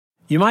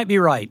You might be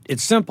right.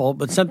 It's simple,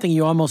 but something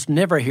you almost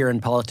never hear in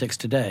politics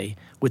today,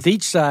 with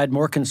each side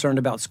more concerned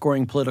about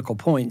scoring political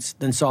points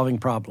than solving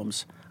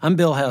problems. I'm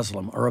Bill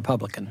Haslam, a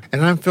Republican.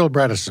 And I'm Phil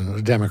Bredesen,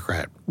 a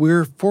Democrat.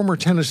 We're former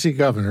Tennessee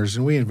governors,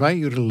 and we invite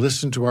you to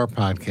listen to our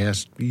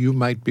podcast, You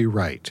Might Be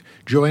Right.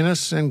 Join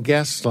us and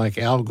guests like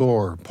Al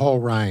Gore, Paul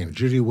Ryan,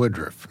 Judy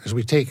Woodruff, as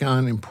we take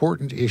on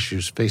important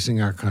issues facing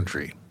our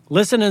country.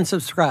 Listen and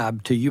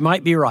subscribe to You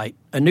Might Be Right,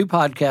 a new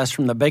podcast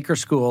from the Baker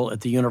School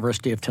at the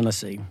University of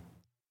Tennessee.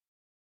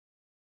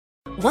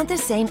 Want the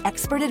same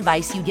expert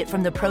advice you get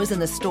from the pros in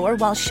the store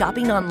while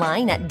shopping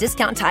online at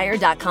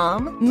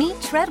DiscountTire.com?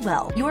 Meet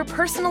Treadwell, your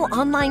personal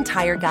online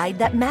tire guide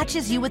that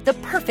matches you with the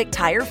perfect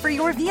tire for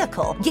your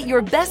vehicle. Get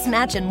your best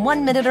match in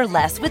 1 minute or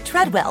less with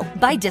Treadwell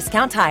by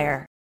Discount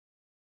Tire.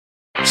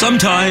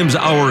 Sometimes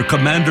our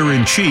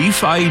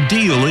commander-in-chief,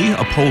 ideally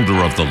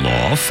upholder of the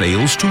law,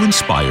 fails to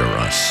inspire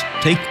us.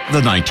 Take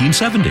the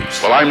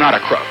 1970s. Well, I'm not a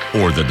crook.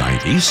 Or the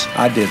 90s.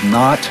 I did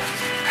not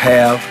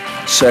have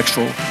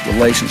sexual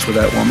relations with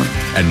that woman.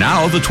 And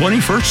now the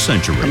 21st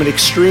century. I'm an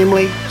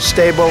extremely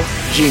stable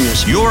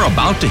genius. You're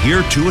about to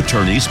hear two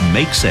attorneys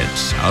make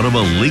sense out of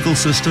a legal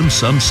system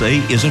some say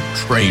is a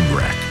train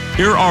wreck.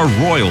 Here are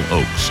Royal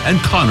Oakes and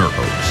Connor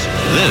Oakes.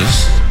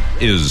 This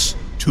is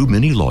Too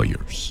Many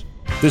Lawyers.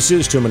 This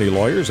is Too Many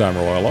Lawyers. I'm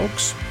Royal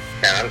Oakes.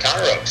 And I'm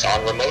Connor Oakes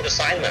on remote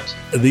assignment.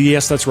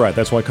 Yes, that's right.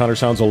 That's why Connor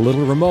sounds a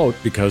little remote,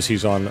 because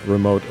he's on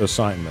remote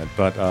assignment.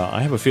 But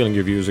I have a feeling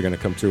your views are going to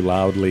come through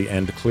loudly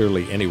and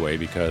clearly anyway,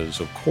 because,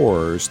 of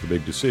course, the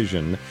big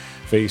decision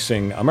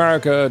facing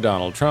America,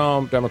 Donald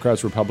Trump,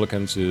 Democrats,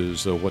 Republicans,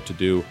 is what to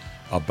do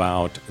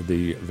about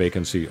the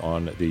vacancy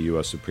on the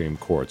U.S. Supreme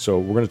Court. So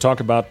we're going to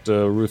talk about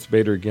Ruth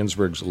Bader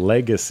Ginsburg's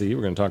legacy.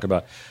 We're going to talk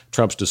about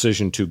Trump's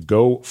decision to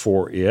go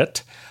for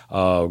it.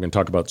 We're going to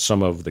talk about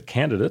some of the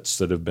candidates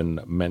that have been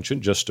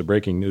mentioned. Just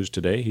breaking news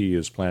today, he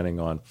is planning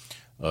on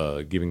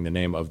giving the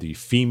name of the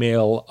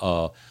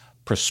female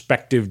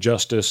prospective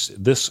justice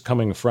this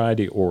coming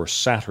Friday or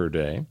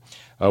Saturday.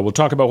 We'll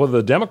talk about whether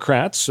the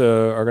Democrats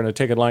are going to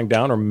take it lying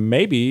down, or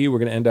maybe we're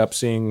going to end up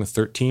seeing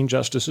 13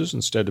 justices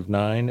instead of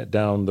 9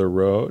 down the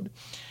road.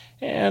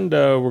 And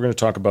we're going to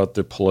talk about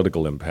the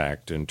political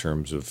impact in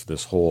terms of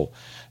this whole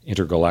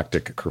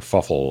intergalactic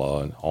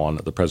kerfuffle on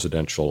the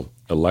presidential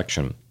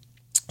election.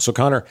 So,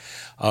 Connor,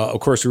 of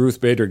course, Ruth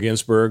Bader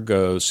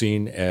Ginsburg,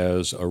 seen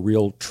as a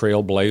real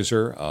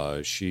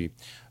trailblazer. She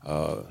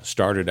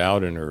started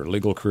out in her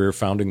legal career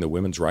founding the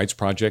Women's Rights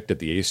Project at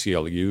the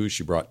ACLU.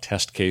 She brought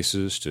test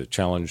cases to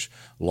challenge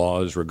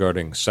laws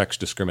regarding sex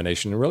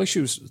discrimination. And really, she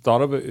was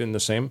thought of in the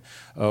same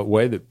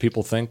way that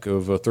people think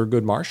of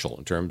Thurgood Marshall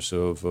in terms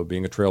of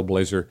being a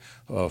trailblazer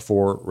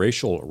for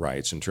racial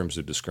rights, in terms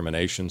of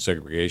discrimination,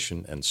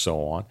 segregation, and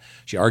so on.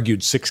 She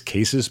argued 6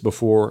 cases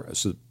before the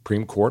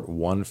Supreme Court,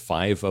 won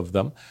 5 of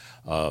them.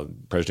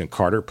 President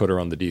Carter put her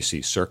on the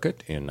D.C.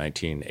 Circuit in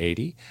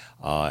 1980.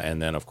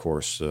 And then, of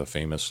course,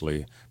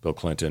 famously, Bill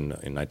Clinton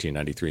in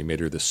 1993 made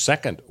her the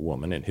second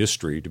woman in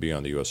history to be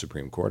on the U.S.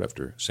 Supreme Court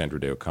after Sandra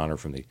Day O'Connor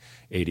from the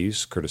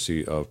 80s,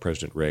 courtesy of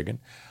President Reagan.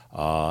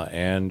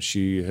 And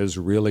she has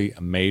really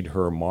made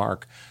her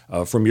mark.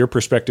 From your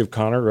perspective,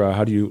 Connor,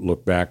 how do you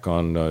look back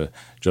on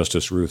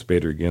Justice Ruth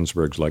Bader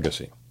Ginsburg's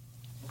legacy?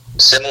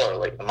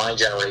 Similarly, my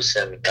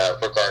generation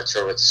regards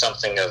her with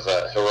something of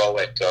a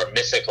heroic or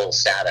mythical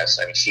status.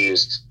 I mean, she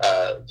is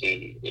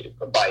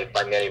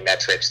by many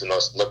metrics, the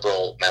most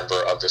liberal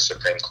member of the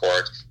Supreme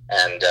Court.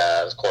 And,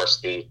 of course,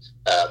 the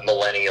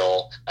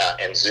millennial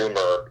and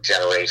Zoomer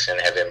generation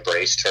have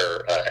embraced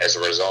her as a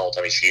result.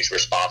 I mean, she's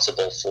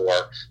responsible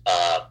for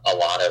a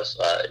lot of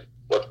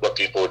what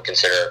people would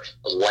consider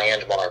a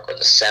landmark or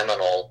the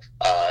seminal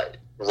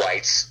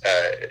rights,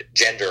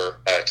 gender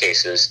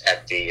cases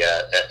at the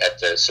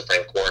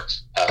Supreme Court.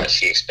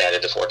 She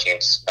expanded the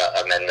 14th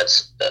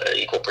Amendment's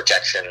equal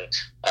protection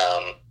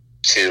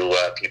to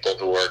people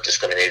who were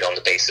discriminated on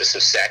the basis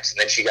of sex.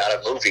 And then she got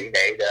a movie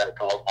made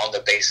called On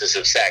the Basis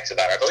of Sex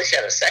about her. I believe she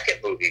had a second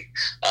movie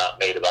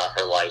made about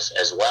her life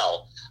as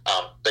well.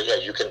 But yeah,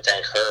 you can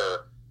thank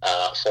her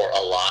for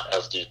a lot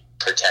of the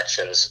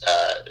protections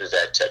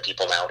that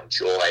people now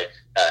enjoy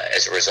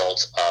as a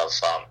result of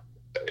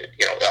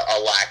a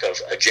lack of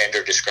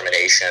gender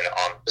discrimination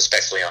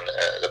especially on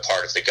the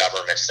part of the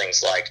government.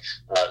 Things like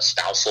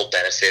spousal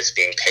benefits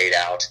being paid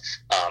out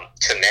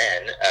to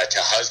men, to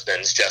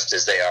husbands, just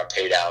as they are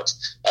paid out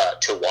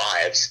to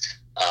wives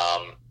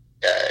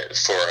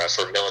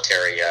for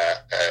military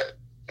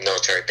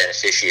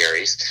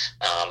beneficiaries.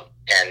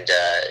 And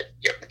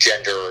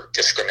gender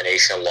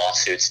discrimination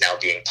lawsuits now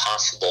being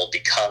possible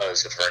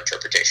because of her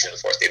interpretation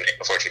of the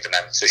 14th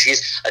Amendment. So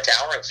she's a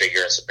towering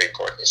figure in Supreme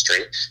Court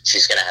history.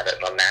 She's going to have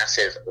a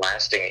massive,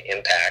 lasting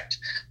impact.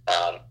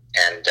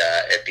 And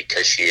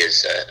because she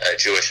is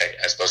Jewish,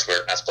 I suppose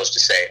we're not supposed to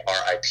say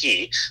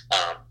R.I.P.,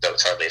 though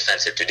it's hardly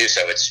offensive to do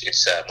so.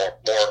 It's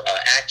more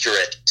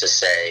accurate to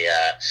say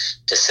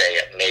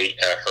may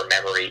her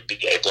memory be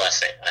a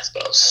blessing, I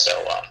suppose. So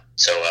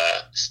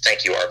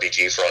thank you,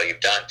 RBG, for all you've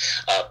done.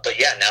 But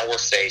yeah, now we're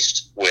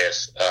faced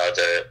with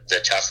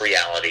the tough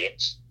reality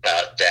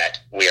that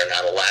we are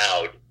not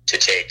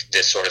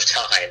this sort of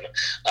time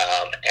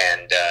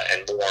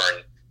and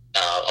mourn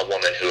a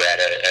woman who had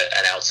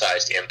an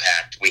outsized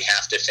impact. We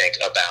have to think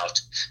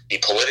about the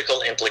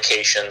political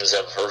implications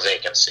of her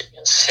vacancy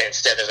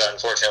instead of,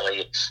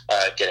 unfortunately,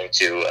 getting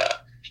to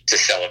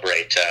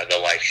celebrate the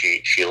life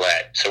she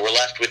led. So we're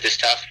left with this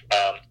tough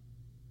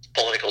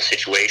political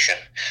situation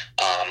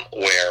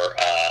where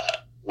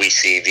we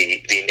see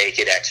the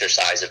naked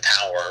exercise of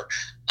power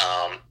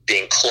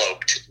being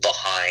cloaked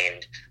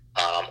behind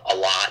a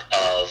lot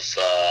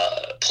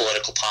of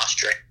political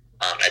posturing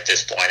at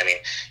this point. I mean,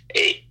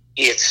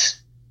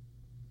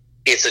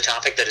 it's a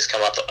topic that has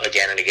come up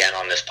again and again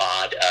on this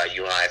pod.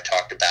 You and I have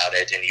talked about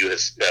it, and you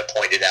have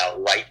pointed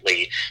out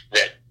rightly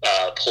that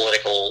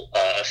political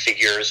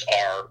figures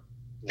are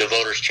the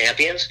voters'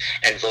 champions,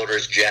 and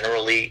voters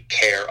generally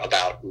care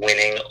about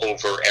winning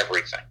over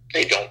everything.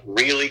 They don't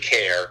really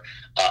care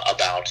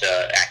about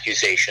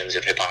accusations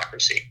of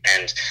hypocrisy.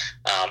 And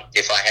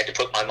if I had to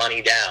put my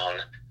money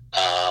down,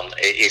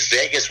 if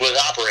Vegas was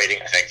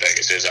operating, I think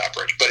Vegas is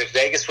operating, but if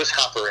Vegas was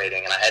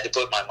operating and I had to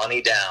put my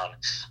money down,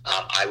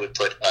 I would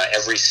put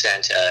every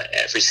cent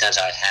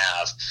I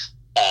have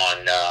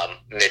on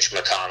Mitch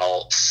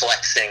McConnell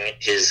flexing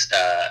his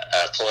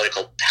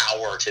political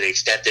power to the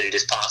extent that it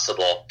is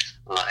possible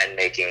and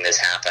making this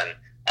happen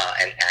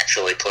and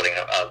actually putting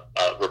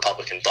a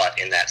Republican butt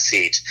in that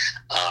seat.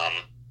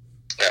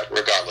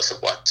 Regardless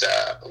of what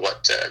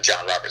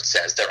John Roberts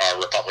says, there are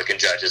Republican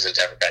judges and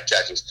Democrat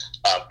judges,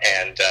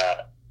 and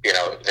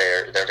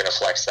they're going to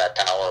flex that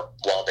power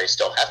while they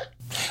still have it.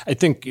 I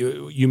think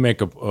you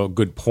make a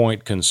good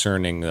point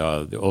concerning,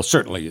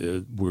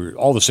 certainly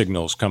all the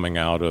signals coming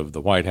out of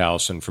the White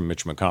House and from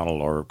Mitch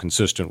McConnell are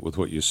consistent with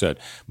what you said.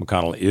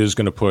 McConnell is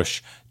going to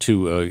push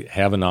to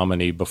have a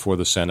nominee before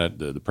the Senate.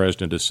 The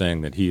president is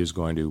saying that he is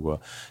going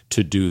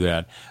to do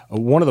that.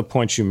 One of the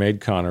points you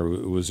made, Connor,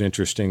 was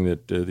interesting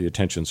that the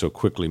attention so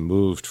quickly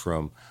moved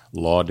from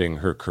lauding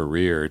her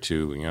career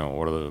to,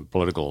 what are the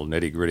political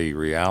nitty-gritty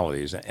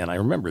realities. And I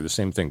remember the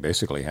same thing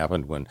basically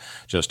happened when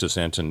Justice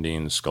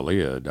Antonin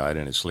Scalia died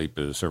in his sleep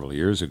several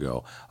years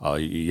ago.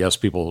 Yes,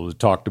 people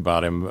talked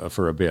about him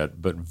for a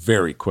bit, but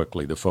very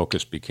quickly the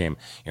focus became,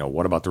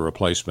 what about the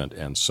replacement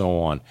and so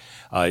on.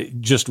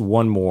 Just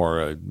one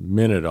more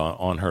minute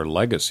on her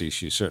legacy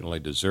she certainly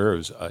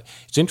deserves.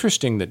 It's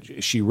interesting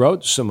that she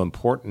wrote some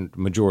important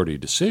majority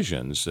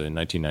decisions. In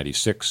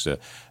 1996,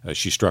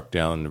 she struck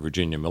down the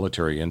Virginia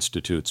Military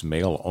Institute's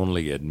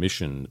male-only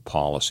admission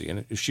policy,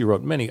 and she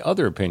wrote many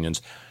other opinions,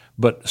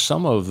 but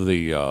some of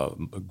the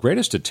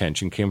greatest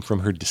attention came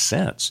from her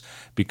dissents,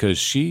 because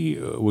she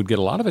would get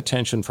a lot of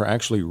attention for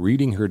actually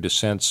reading her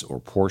dissents or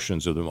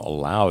portions of them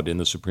aloud in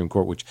the Supreme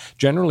Court, which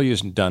generally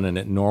isn't done, and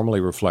it normally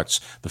reflects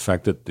the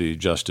fact that the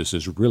justice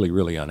is really,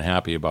 really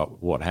unhappy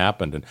about what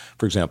happened. And,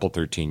 for example,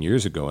 13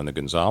 years ago in the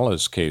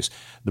Gonzalez case,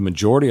 the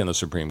majority on the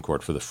Supreme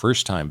Court for the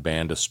first time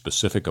banned a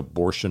specific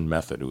abortion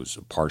method. It was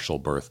a partial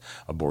birth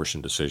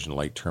abortion decision,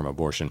 late-term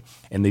abortion,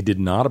 and they did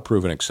not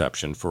approve an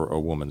exception for a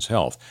woman's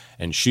health.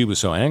 And she was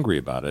so angry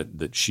about it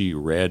that she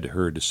read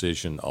her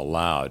decision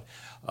aloud.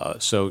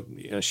 So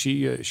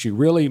she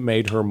really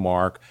made her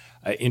mark.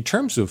 In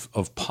terms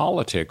of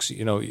politics,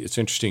 it's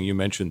interesting. You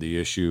mentioned the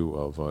issue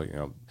of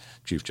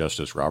Chief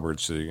Justice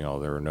Roberts.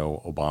 There are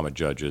no Obama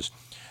judges.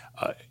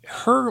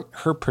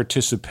 Her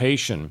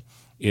participation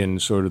in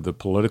sort of the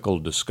political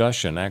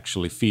discussion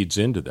actually feeds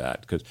into that,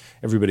 because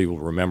everybody will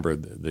remember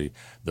the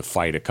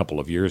fight a couple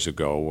of years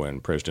ago when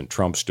President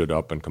Trump stood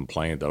up and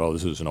complained that,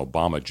 this is an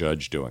Obama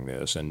judge doing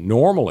this. And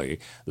normally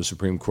the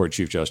Supreme Court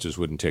Chief Justice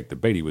wouldn't take the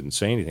bait. He wouldn't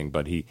say anything,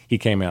 but he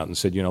came out and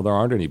said, there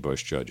aren't any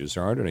Bush judges.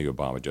 There aren't any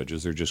Obama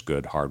judges. They're just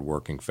good,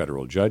 hardworking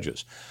federal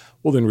judges.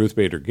 Well, then Ruth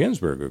Bader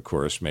Ginsburg, of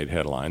course, made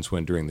headlines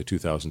when during the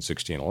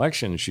 2016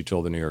 election, she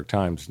told the New York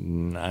Times,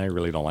 I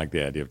really don't like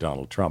the idea of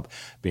Donald Trump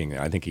being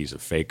there. I think he's a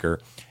faker.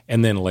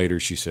 And then later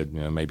she said,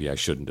 maybe I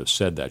shouldn't have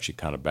said that. She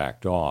kind of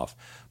backed off.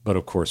 But,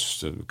 of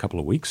course, a couple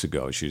of weeks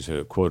ago, she's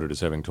quoted as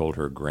having told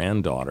her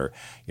granddaughter,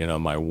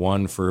 my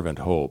one fervent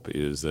hope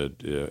is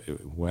that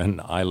when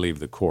I leave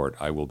the court,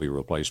 I will be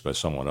replaced by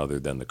someone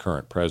other than the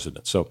current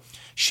president. So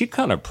she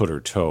kind of put her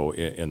toe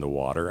in the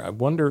water. I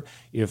wonder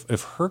if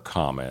her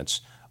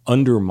comments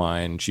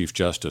undermine Chief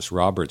Justice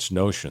Roberts'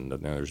 notion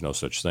that there's no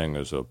such thing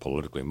as a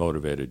politically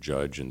motivated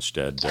judge,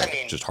 instead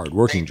just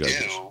hardworking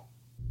judges.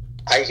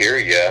 I hear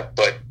you,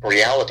 but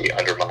reality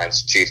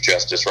undermines Chief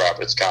Justice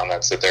Roberts'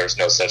 comments that there's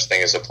no such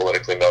thing as a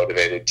politically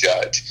motivated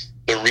judge.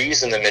 The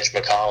reason that Mitch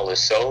McConnell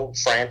is so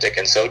frantic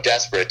and so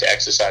desperate to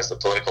exercise the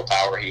political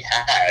power he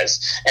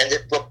has, and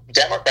that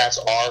Democrats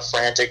are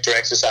frantic to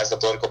exercise the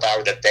political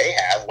power that they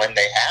have when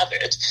they have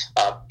it,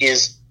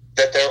 is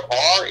that there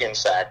are, in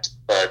fact,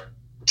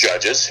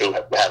 judges who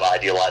have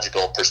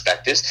ideological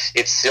perspectives.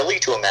 It's silly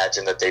to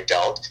imagine that they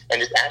don't,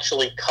 and it's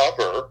actually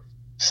cover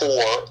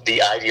for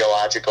the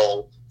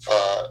ideological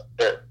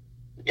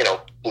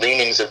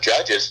leanings of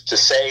judges to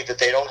say that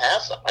they don't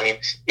have them. I mean,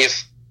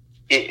 if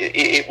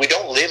we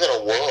don't live in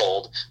a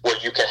world where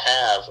you can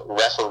have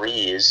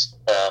referees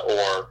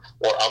or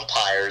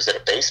umpires at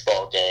a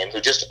baseball game who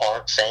just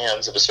aren't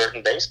fans of a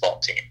certain baseball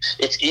team.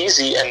 It's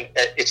easy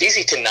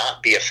to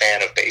not be a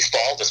fan of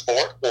baseball, the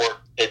sport, or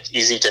it's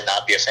easy to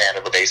not be a fan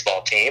of a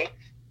baseball team.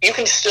 You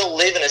can still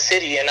live in a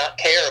city and not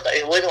care about,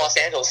 live in Los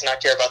Angeles and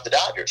not care about the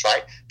Dodgers,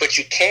 right? But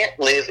you can't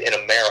live in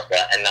America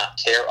and not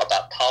care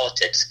about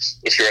politics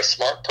if you're a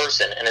smart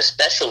person, and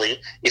especially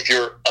if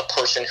you're a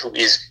person who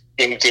is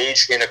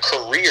engaged in a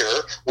career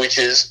which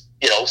is,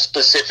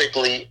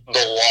 specifically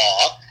the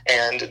law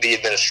and the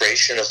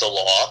administration of the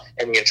law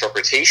and the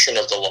interpretation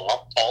of the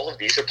law. All of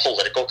these are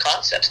political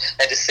concepts.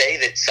 And to say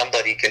that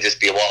somebody can just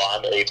be,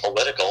 I'm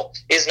apolitical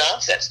is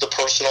nonsense. The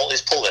personal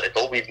is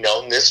political. We've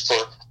known this for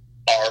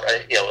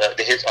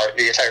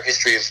the entire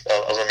history of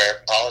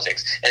American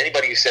politics. And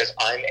anybody who says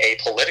I'm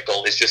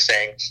apolitical is just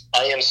saying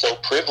I am so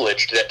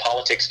privileged that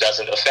politics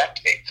doesn't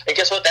affect me. And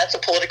guess what? That's a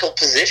political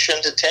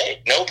position to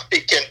take.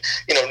 Nobody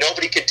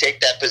can take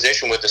that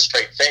position with a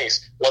straight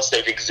face once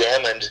they've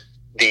examined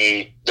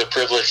the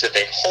privilege that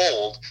they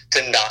hold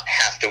to not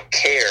have to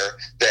care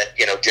that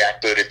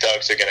jackbooted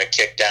thugs are going to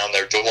kick down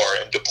their door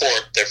and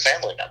deport their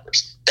family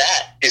members.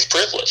 That is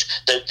privilege.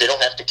 They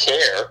don't have to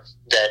care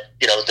that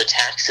the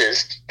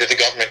taxes that the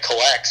government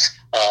collects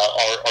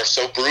are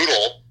so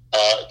brutal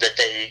that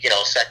they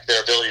affect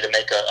their ability to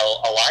make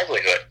a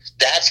livelihood.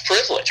 That's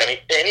privilege. I mean,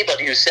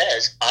 anybody who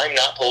says I'm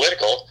not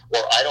political or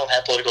I don't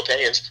have political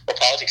opinions or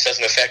politics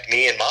doesn't affect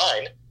me and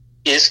mine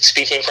is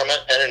speaking from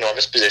an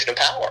enormous position of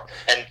power,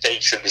 and they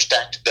should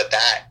respect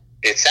that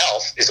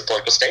itself is a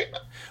political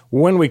statement.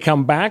 When we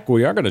come back,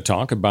 we are going to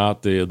talk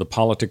about the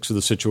politics of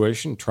the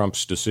situation,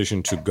 Trump's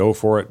decision to go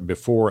for it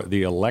before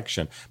the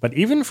election. But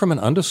even from an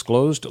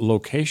undisclosed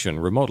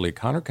location remotely,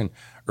 Connor can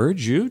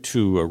urge you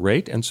to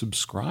rate and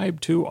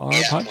subscribe to our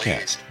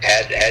podcast.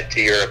 Head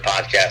to your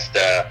podcast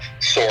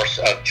source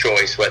of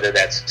choice, whether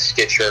that's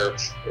Stitcher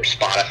or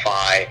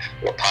Spotify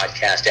or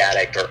Podcast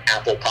Addict or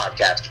Apple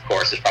Podcast, of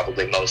course, is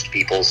probably most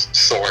people's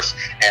source.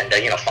 And,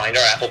 find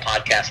our Apple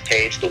Podcast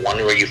page, the one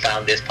where you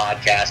found this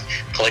podcast,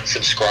 click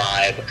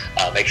subscribe,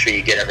 make sure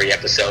you get every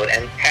episode.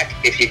 And heck,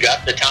 if you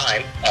got the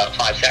time,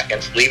 5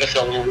 seconds, leave us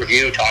a little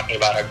review talking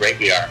about how great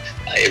we are.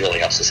 It really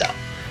helps us out.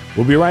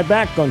 We'll be right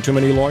back on Too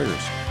Many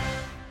Lawyers.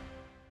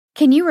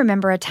 Can you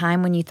remember a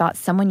time when you thought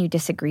someone you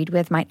disagreed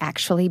with might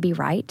actually be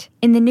right?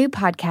 In the new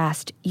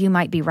podcast, You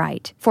Might Be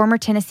Right, former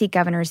Tennessee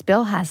Governors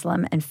Bill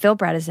Haslam and Phil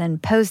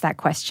Bredesen pose that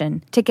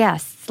question to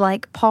guests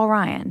like Paul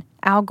Ryan,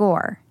 Al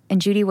Gore,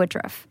 and Judy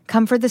Woodruff.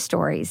 Come for the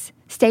stories,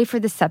 stay for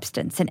the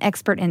substance and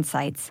expert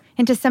insights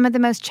into some of the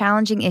most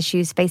challenging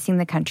issues facing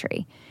the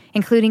country,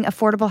 including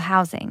affordable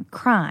housing,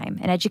 crime,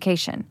 and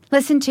education.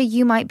 Listen to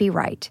You Might Be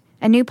Right,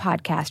 a new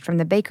podcast from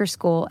the Baker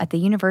School at the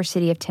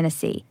University of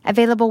Tennessee,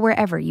 available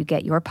wherever you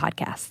get your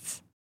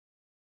podcasts.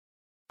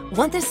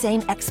 Want the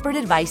same expert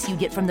advice you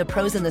get from the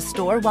pros in the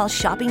store while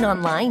shopping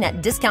online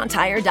at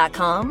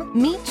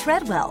DiscountTire.com? Meet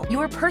Treadwell,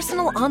 your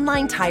personal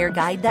online tire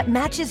guide that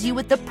matches you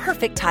with the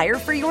perfect tire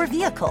for your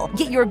vehicle.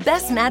 Get your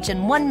best match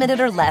in 1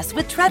 minute or less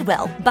with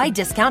Treadwell by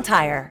Discount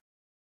Tire.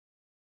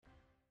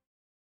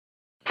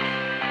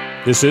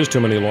 This is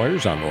Too Many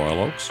Lawyers. I'm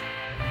Royal Oakes.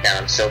 And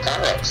I'm still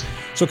Connor Oakes.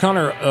 So,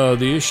 Connor,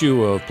 the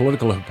issue of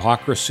political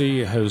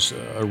hypocrisy has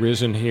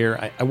arisen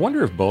here. I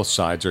wonder if both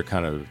sides are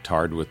kind of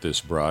tarred with this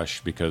brush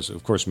because,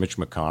 of course, Mitch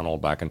McConnell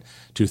back in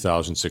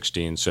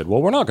 2016 said,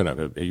 well, we're not going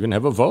to even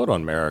have a vote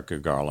on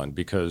Merrick Garland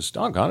because,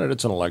 doggone it,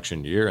 it's an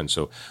election year, and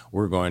so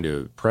we're going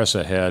to press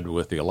ahead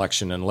with the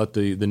election and let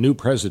the new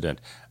president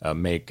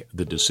make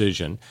the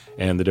decision.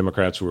 And the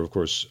Democrats were, of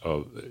course,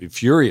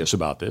 furious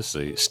about this.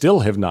 They still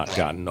have not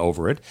gotten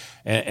over it.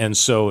 And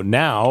so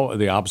now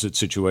the opposite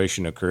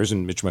situation occurs,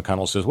 and Mitch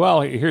McConnell says, well,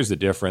 here's the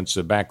difference.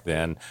 Back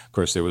then, of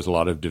course, there was a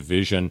lot of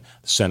division.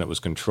 The Senate was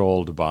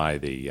controlled by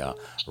the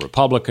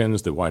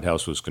Republicans. The White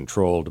House was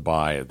controlled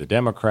by the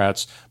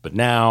Democrats. But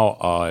now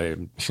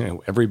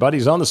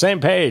everybody's on the same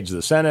page,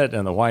 the Senate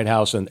and the White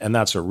House, and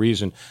that's a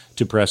reason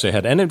to press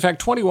ahead. And in fact,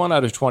 21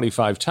 out of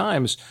 25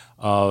 times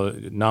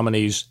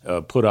nominees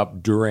put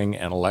up during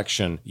an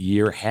election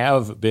year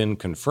have been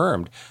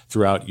confirmed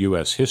throughout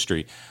U.S.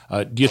 history.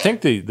 Do you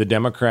think the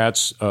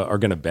Democrats are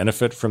going to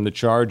benefit from the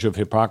charge of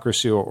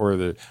hypocrisy, or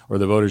the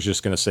voters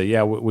just going to say,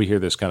 yeah, we hear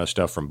this kind of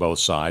stuff from both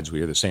sides. We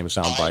hear the same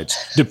sound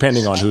bites,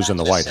 depending on who's in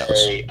the White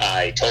House.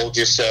 I told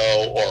you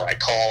so, or I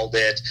called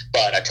it,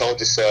 but I told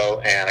you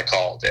so, and I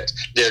called it.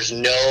 There's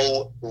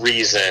no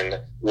reason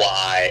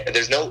why.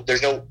 There's no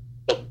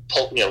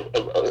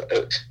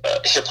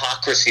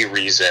hypocrisy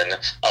reason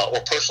or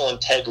personal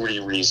integrity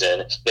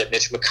reason that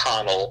Mitch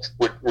McConnell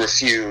would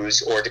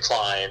refuse or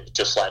decline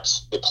to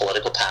flex the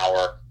political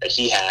power that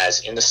he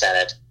has in the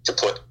Senate to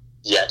put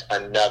yet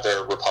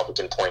another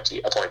Republican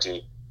appointee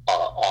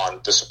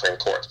on the Supreme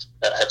Court.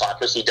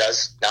 Hypocrisy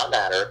does not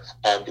matter,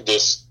 and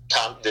this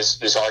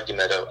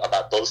argument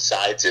about both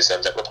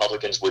sidesism that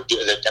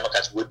that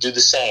Democrats would do the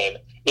same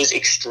is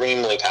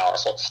extremely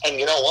powerful. And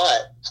you know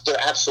what? They're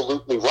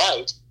absolutely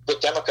right.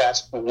 But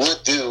Democrats would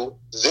do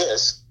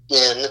this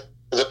in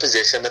the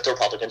position that the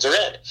Republicans are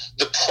in.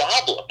 The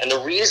problem and the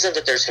reason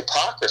that there's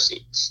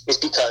hypocrisy is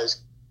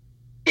because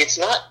it's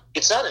not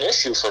an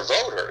issue for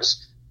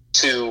voters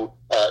to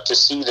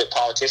see that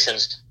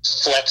politicians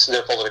flex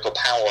their political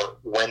power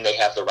when they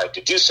have the right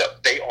to do so.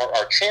 They are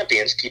our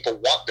champions. People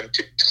want them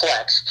to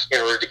flex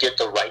in order to get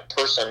the right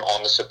person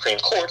on the Supreme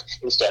Court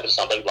instead of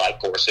somebody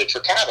like Gorsuch or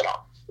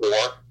Kavanaugh,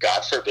 or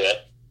God forbid,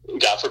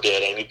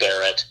 Amy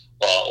Barrett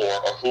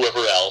or whoever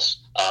else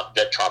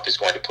that Trump is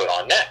going to put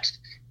on next.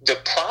 The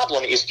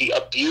problem is the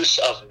abuse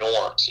of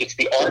norms. It's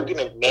the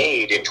argument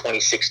made in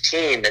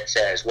 2016 that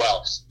says,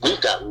 well, we've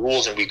got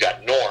rules and we've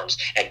got norms,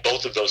 and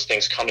both of those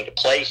things come into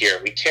play here.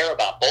 We care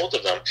about both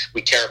of them.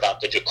 We care about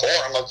the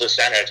decorum of the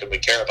Senate, and we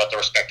care about the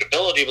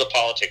respectability of the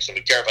politics, and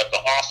we care about the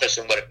office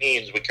and what it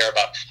means. We care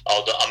about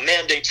a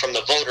mandate from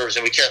the voters,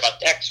 and we care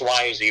about X,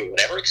 Y, Z,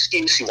 whatever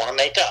excuse you want to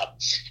make up,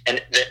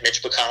 and that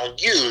Mitch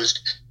McConnell used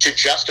to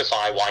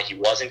justify why he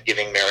wasn't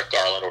giving Merrick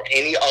Garland or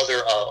any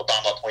other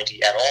Obama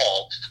appointee at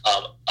all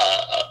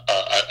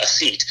a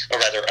seat, or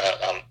rather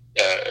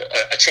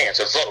a chance,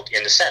 a vote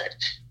in the Senate.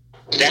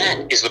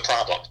 That is the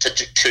problem.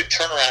 To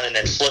turn around and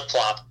then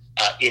flip-flop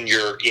in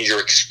your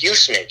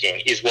excuse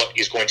making is what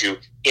is going to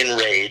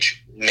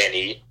enrage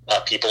many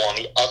people on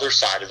the other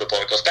side of the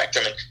political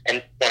spectrum.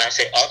 And when I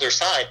say other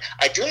side,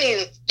 I do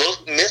mean those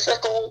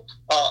mythical,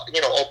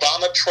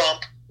 Obama,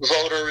 Trump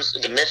voters,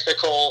 the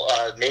mythical,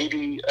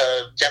 maybe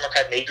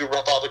Democrat, maybe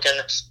Republican,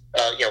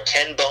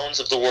 Ken Bones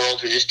of the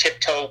world who just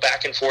tiptoe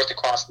back and forth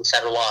across the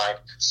center line.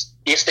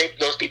 If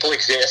those people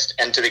exist,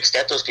 and to the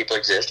extent those people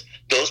exist,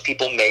 those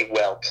people may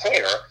well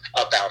care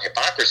about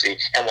hypocrisy.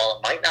 And while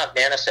it might not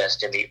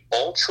manifest in the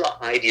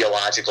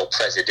ultra-ideological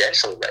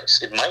presidential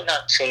race, it might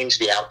not change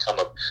the outcome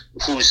of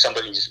who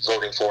somebody's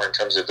voting for in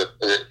terms of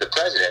the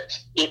president,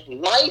 it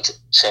might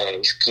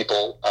change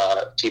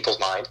people's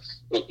mind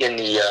in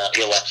the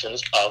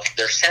elections of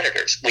their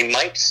senators. We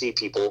might see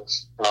people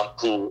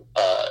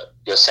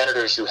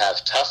senators who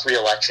have tough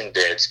re-election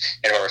bids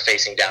and who are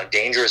facing down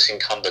dangerous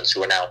incumbents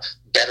who are now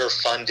better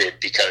funded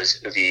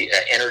because of the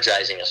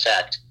energizing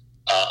effect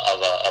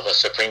of a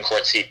Supreme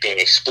Court seat being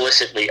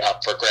explicitly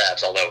up for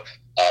grabs, although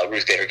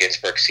Ruth Bader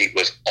Ginsburg's seat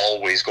was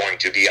always going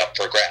to be up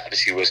for grabs.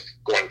 She was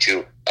going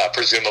to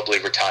presumably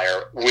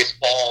retire with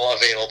all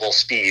available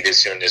speed as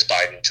soon as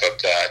Biden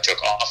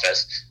took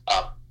office.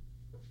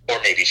 Or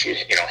maybe she'd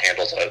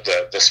handle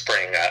the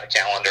spring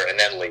calendar and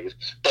then leave.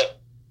 But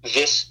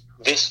this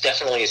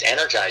definitely has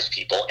energized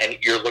people, and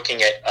you're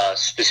looking at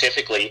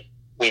specifically,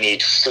 we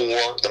need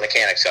the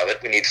mechanics of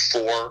it, we need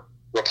 4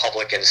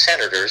 Republican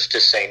senators to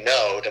say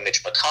no to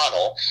Mitch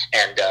McConnell,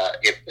 and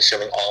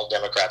assuming all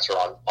Democrats are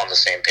on the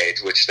same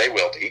page, which they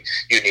will be,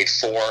 you need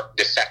 4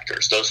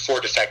 defectors. Those 4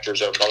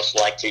 defectors are most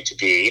likely to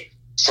be,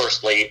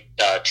 firstly,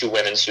 2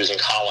 women, Susan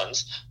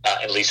Collins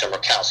and Lisa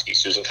Murkowski.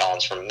 Susan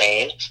Collins from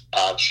Maine.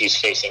 She's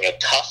facing a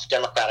tough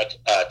Democratic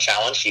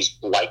challenge. She's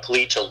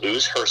likely to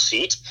lose her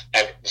seat.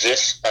 And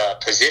this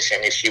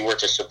position, if she were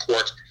to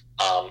support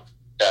a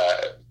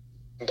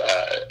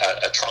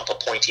Trump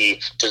appointee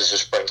to the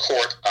Supreme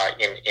Court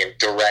in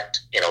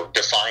direct,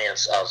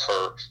 defiance of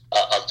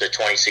of the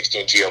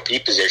 2016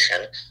 GOP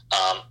position,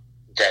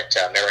 that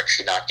Merrick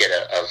should not get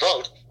a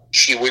vote,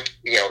 she would,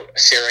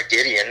 Sarah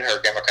Gideon,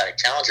 her Democratic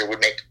challenger, would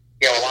make,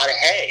 a lot of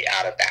hay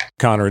out of that.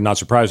 Connor, not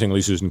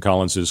surprisingly, Susan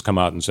Collins has come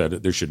out and said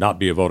that there should not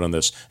be a vote on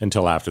this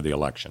until after the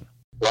election.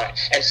 Right.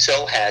 And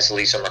so has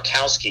Lisa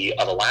Murkowski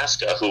of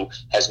Alaska, who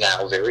has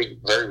now very,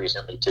 very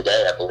recently,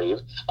 today, I believe,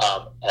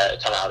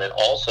 come out and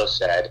also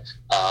said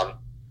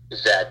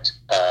that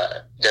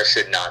there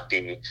should not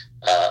be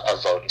a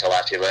vote until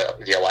after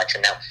the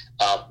election.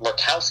 Now,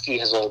 Murkowski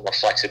has a little more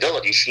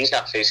flexibility. She's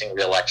not facing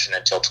re-election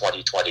until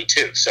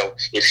 2022. So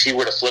if she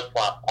were to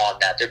flip-flop on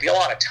that, there'd be a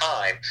lot of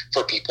time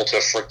for people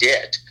to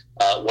forget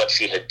what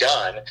she had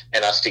done,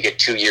 and us to get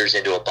 2 years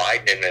into a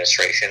Biden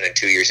administration and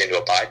 2 years into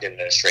a Biden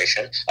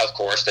administration. Of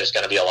course, there's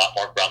going to be a lot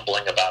more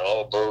grumbling about,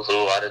 oh,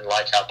 boo-hoo, I didn't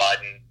like how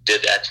Biden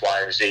did X,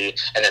 Y, or Z,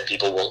 and then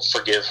people will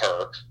forgive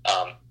her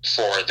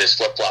for this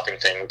flip-flopping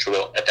thing, which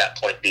will at that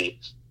point be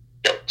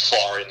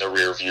far in the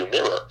rear-view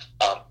mirror.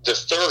 The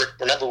third,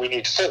 remember, we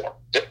need 4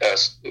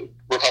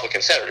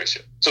 Republican senators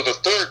here. So the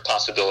third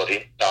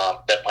possibility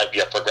that might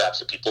be up for grabs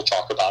that people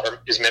talk about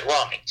is Mitt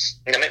Romney.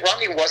 Now, Mitt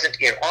Romney wasn't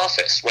in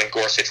office when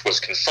Gorsuch was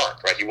confirmed,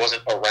 right? He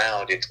wasn't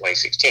around in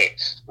 2016,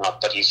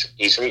 but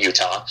he's from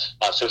Utah,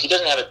 so he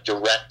doesn't have a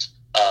direct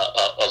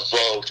a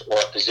vote or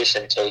a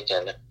position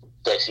taken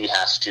that he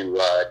has to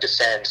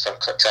defend from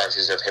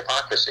charges of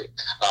hypocrisy.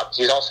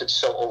 He's also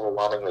so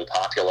overwhelmingly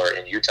popular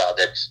in Utah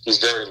that he's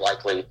very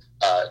likely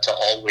to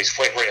always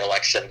win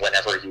re-election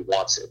whenever he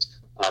wants it.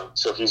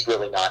 So he's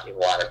really not in a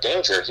lot of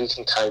danger. He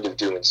can kind of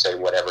do and say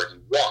whatever he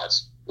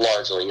wants,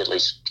 largely, at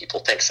least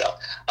people think so.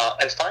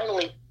 And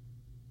finally,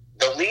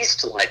 the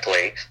least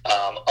likely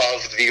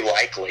of the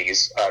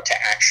likelies to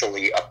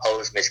actually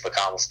oppose Mitch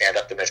McConnell, stand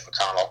up to Mitch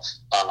McConnell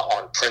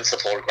on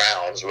principled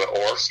grounds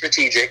or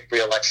strategic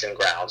re-election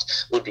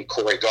grounds would be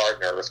Cory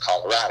Gardner of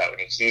Colorado. I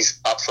mean, he's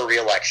up for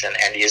re-election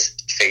and is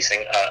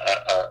facing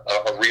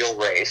a real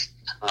race.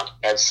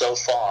 And so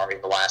far, in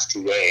the last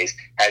 2 days,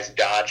 has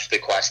dodged the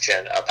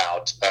question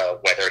about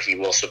whether he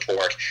will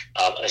support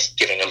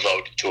giving a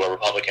vote to a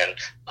Republican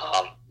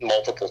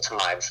multiple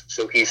times.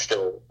 So he's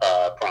still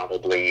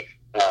probably,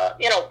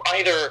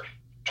 either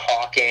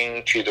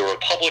talking to the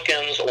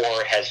Republicans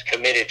or has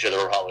committed to the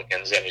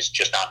Republicans and is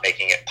just not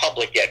making it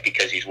public yet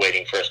because he's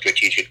waiting for a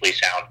strategically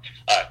sound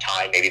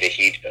time, maybe the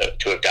heat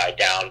to have died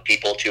down,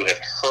 people to have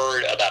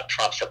heard about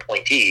Trump's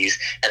appointees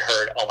and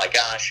heard, oh my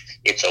gosh,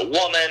 it's a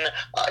woman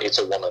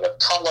of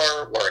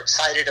color, we're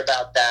excited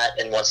about that.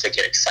 And once they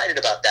get excited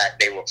about that,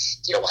 they will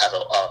have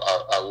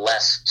a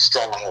less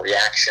strong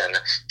reaction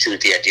to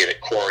the idea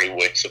that Cory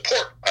would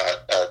support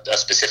a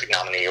specific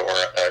nominee or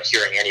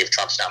hearing any of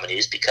Trump's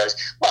nominees because,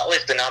 well,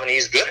 if the nominee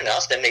is good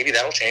enough, then maybe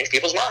that'll change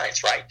people's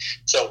minds, right?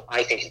 So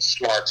I think it's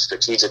smart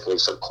strategically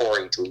for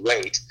Cory to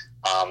wait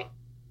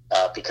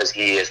because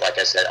he is, like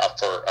I said, up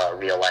for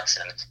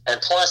re-election.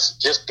 And plus,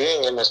 just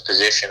being in this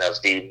position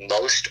of the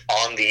most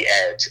on the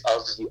edge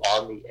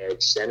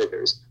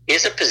senators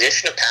is a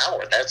position of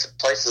power. That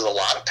places a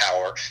lot of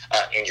power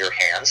in your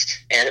hands,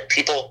 and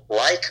people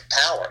like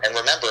power. And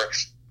remember,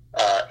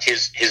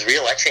 his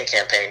re-election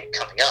campaign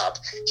coming up,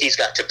 he's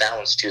got to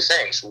balance two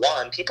things.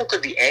 One, people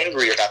could be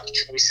angry about the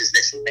choices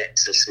that he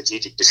makes, the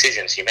strategic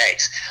decisions he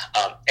makes,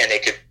 and they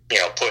could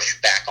push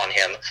back on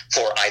him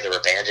for either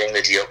abandoning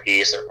the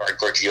GOP if they're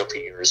hardcore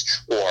GOPers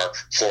or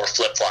for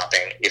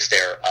flip-flopping if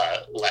they're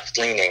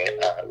left-leaning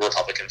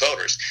Republican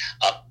voters.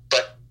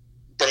 But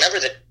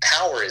remember that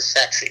power is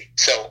sexy.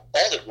 So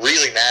all that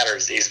really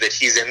matters is that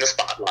he's in the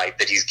spotlight,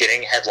 that he's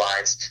getting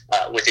headlines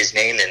with his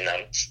name in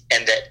them,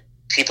 and that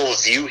people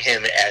view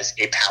him as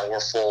a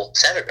powerful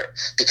senator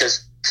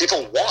because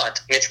people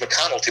want Mitch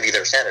McConnell to be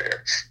their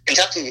senator.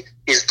 Kentucky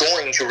is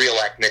going to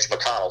reelect Mitch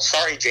McConnell.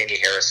 Sorry, Jamie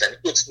Harrison.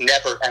 It's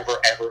never, ever,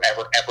 ever,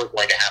 ever, ever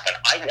going to happen.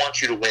 I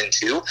want you to win,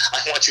 too.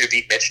 I want you to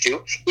beat Mitch,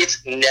 too.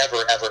 It's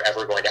never, ever,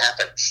 ever going to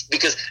happen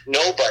because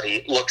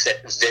nobody looks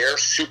at their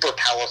super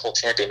powerful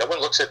champion. No one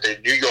looks at the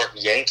New York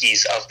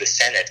Yankees of the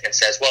Senate and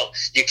says, well,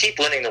 you keep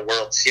winning the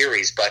World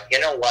Series, but you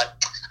know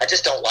what? I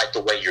just don't like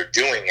the way you're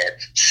doing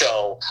it,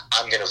 so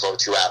I'm going to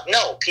vote you out.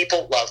 No,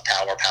 people love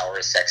power. Power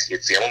is sexy.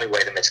 It's the only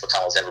way that Mitch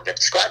McConnell's ever been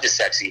described as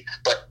sexy,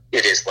 but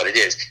it is what it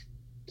is.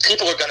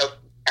 People are going to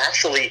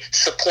actually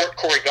support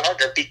Cory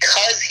Gardner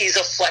because he's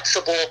a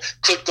flexible,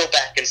 could go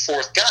back and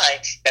forth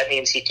guy. That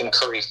means he can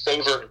curry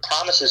favor and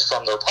promises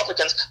from the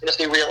Republicans, and if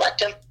they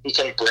reelect him, he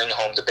can bring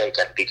home the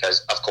bacon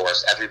because, of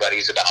course,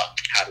 everybody's about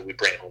how do we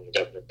bring home the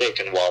government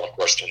bacon, while, of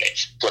course, then they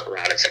flip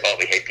around and say, well,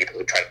 we hate people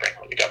who try to bring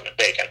home the government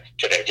bacon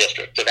to their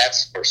district. So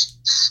that's our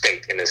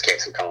state, in this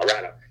case, in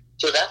Colorado.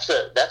 So that's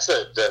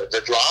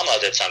the drama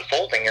that's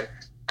unfolding, and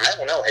I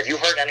don't know. Have you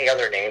heard any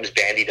other names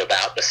bandied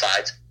about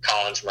besides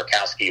Collins,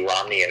 Murkowski,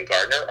 Romney, and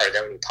Gardner? Are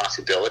there any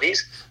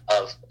possibilities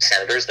of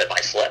senators that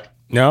might flip?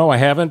 No, I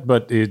haven't,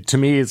 but to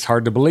me it's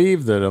hard to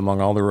believe that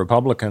among all the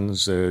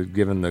Republicans,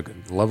 given the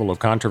level of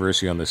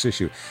controversy on this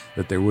issue,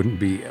 that there wouldn't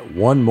be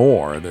one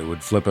more that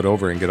would flip it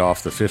over and get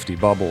off the 50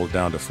 bubble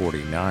down to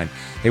 49.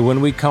 Hey,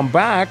 when we come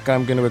back,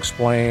 I'm going to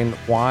explain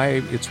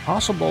why it's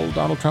possible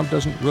Donald Trump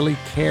doesn't really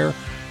care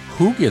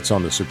who gets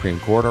on the Supreme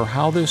Court or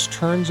how this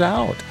turns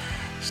out.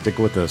 Stick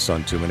with us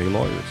on Too Many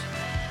Lawyers.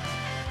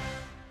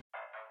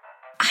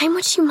 I'm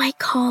what you might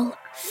call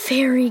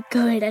very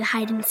good at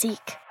hide and seek.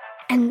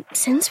 And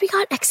since we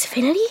got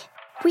Xfinity,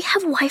 we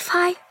have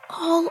Wi-Fi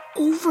all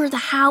over the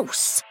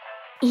house,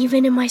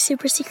 even in my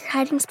super secret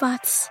hiding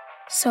spots.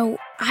 So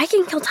I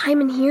can kill time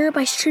in here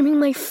by streaming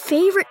my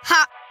favorite...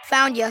 Ha!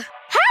 Found you.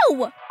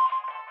 How?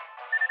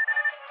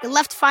 You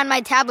left Find My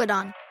tablet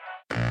on.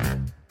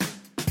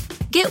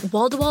 Get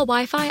wall-to-wall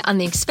Wi-Fi on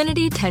the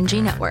Xfinity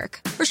 10G network.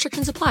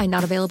 Restrictions apply.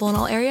 Not available in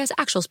all areas.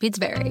 Actual speeds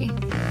vary.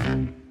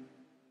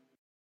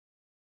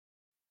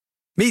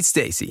 Meet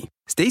Stacy.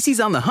 Stacy's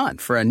on the hunt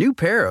for a new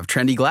pair of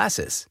trendy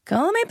glasses.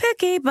 Call me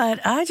picky,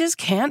 but I just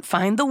can't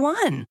find the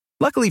one.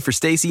 Luckily for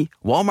Stacy,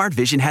 Walmart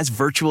Vision has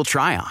virtual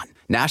try-on.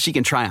 Now she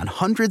can try on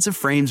hundreds of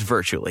frames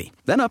virtually,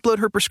 then upload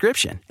her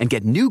prescription and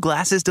get new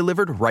glasses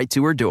delivered right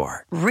to her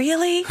door.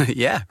 Really?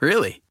 Yeah,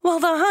 really. Well,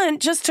 the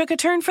hunt just took a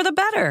turn for the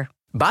better.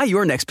 Buy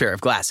your next pair of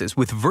glasses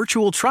with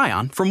virtual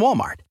try-on from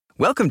Walmart.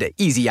 Welcome to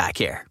Easy Eye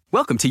Care.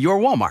 Welcome to your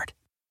Walmart.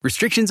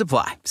 Restrictions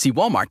apply. See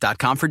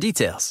walmart.com for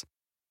details.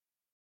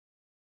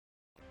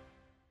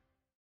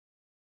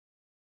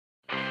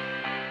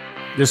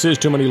 This is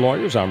Too Many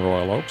Lawyers. I'm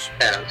Royal Oakes.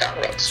 And I'm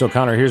Connor Oakes. So,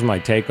 Connor, here's my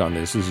take on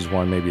this. This is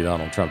why maybe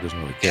Donald Trump doesn't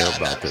really care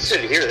about this.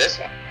 I'm hear this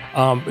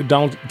one.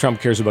 Donald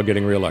Trump cares about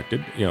getting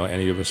reelected. You know,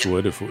 any of us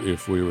would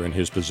if we were in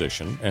his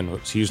position. And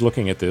he's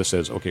looking at this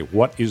as, okay,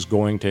 what is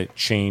going to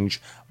change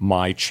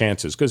my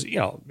chances? Because, you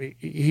know,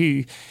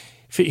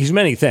 he's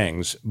many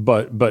things,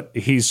 but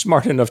he's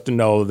smart enough to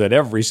know that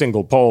every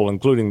single poll,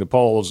 including the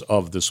polls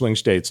of the swing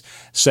states,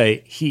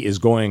 say he is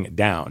going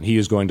down. He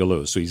is going to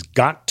lose. So he's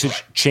got to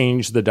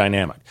change the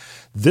dynamic.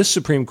 This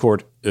Supreme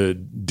Court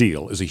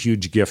deal is a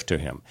huge gift to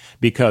him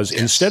because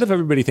instead of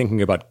everybody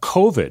thinking about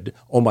COVID,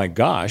 oh my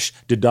gosh,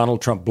 did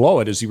Donald Trump blow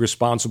it? Is he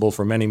responsible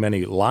for many,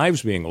 many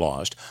lives being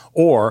lost?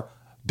 Or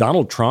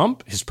Donald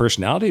Trump, his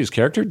personality, his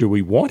character, do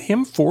we want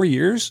him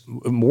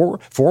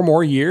 4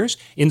 more years?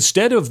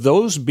 Instead of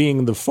those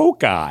being the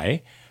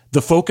foci,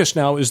 the focus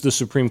now is the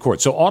Supreme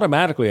Court. So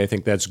automatically, I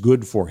think that's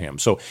good for him.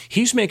 So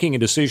he's making a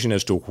decision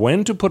as to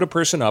when to put a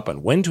person up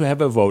and when to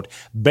have a vote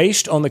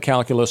based on the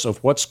calculus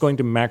of what's going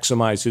to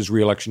maximize his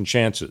reelection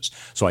chances.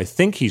 So I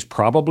think he's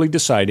probably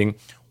deciding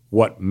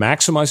what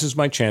maximizes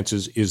my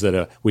chances is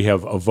that we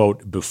have a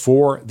vote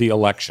before the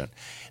election.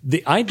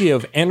 The idea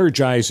of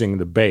energizing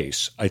the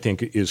base, I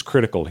think, is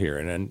critical here.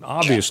 And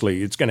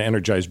obviously, it's going to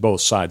energize both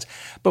sides.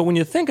 But when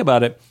you think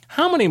about it,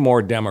 how many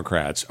more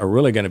Democrats are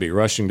really going to be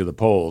rushing to the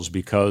polls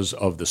because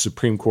of the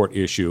Supreme Court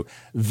issue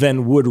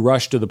than would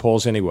rush to the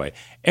polls anyway?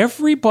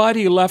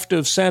 Everybody left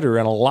of center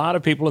and a lot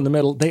of people in the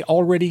middle, they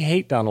already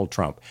hate Donald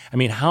Trump. I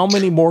mean, how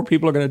many more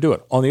people are going to do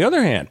it? On the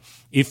other hand,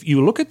 if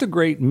you look at the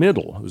great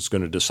middle who's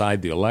going to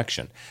decide the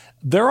election,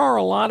 there are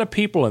a lot of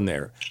people in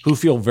there who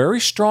feel very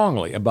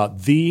strongly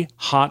about the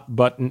hot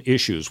button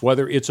issues,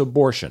 whether it's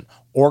abortion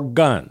or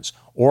guns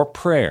or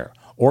prayer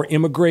or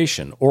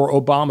immigration or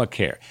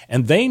Obamacare.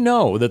 And they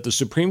know that the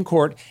Supreme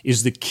Court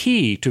is the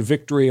key to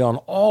victory on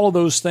all of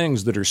those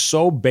things that are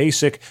so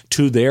basic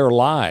to their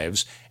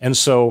lives. And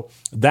so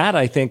that,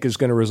 I think, is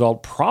going to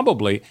result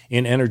probably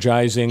in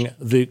energizing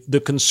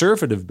the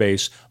conservative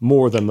base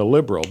more than the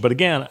liberal. But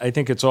again, I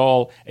think it's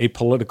all a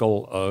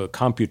political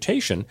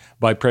computation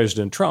by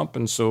President Trump.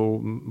 And so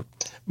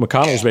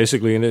McConnell's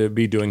basically going to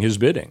be doing his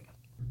bidding.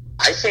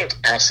 I think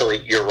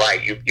actually you're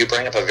right. You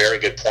bring up a very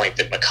good point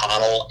that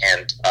McConnell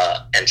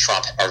and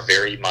Trump are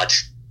very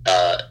much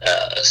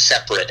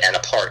separate and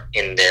apart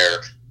in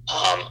their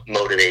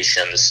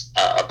motivations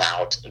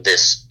about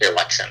this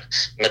election.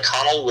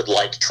 McConnell would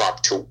like Trump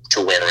to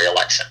win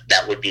re-election.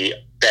 That would be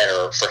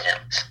better for him.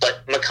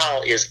 But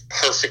McConnell is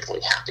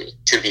perfectly happy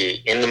to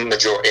be in the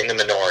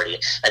minority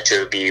and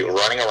to be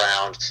running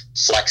around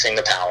flexing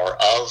the power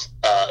of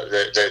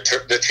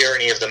the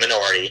tyranny of the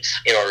minority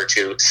in order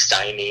to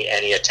stymie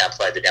any attempt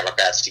by the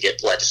Democrats to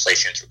get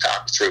legislation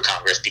through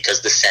Congress,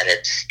 because the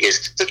Senate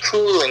is the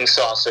cooling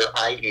saucer,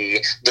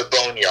 i.e. the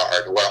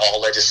boneyard where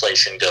all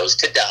legislation goes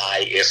to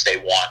die if they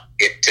want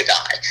it to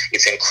die.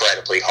 It's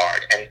incredibly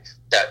hard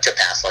to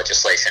pass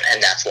legislation,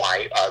 and that's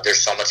why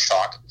there's so much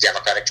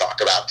Democratic talk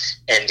about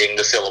ending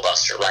the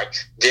filibuster. Right?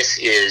 This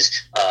is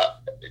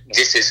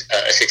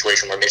a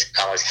situation where Mitch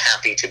McConnell is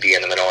happy to be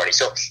in the minority.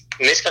 So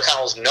Mitch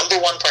McConnell's number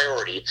one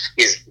priority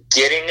is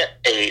getting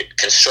a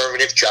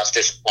conservative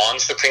justice on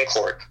Supreme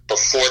Court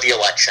before the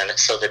election,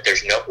 so that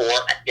there's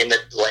or in the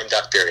lame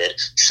duck period,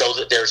 so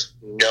that there's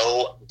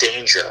no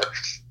danger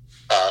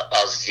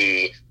of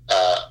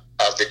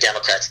the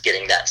Democrats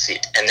getting that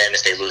seat. And then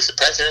if they lose the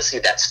presidency,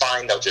 that's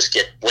fine. They'll just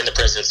win the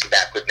presidency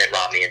back with Mitt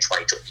Romney in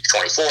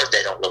 2024.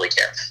 They don't really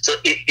care. So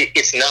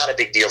it's not a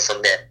big deal for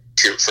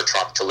for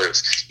Trump to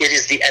lose. It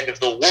is the end of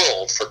the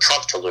world for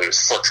Trump to lose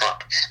for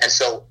Trump. And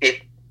so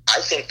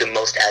I think the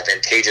most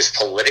advantageous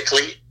political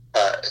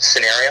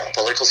scenario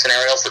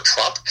for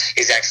Trump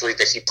is actually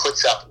that he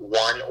puts up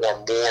one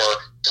or more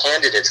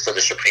candidates for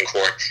the Supreme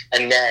Court,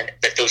 and then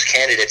that those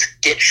candidates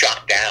get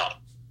shot down.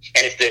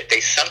 And if they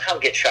somehow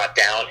get shot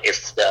down,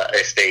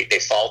 if they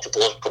fall to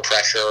political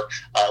pressure,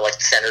 like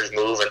the senators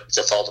move and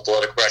to fall to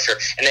political pressure,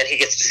 and then he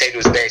gets to say to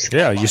his base,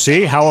 "Yeah, you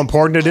see how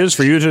important it is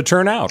for you to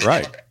turn out,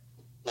 right?"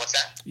 What's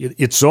that?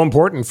 It's so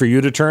important for you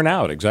to turn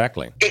out,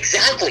 exactly.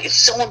 Exactly. It's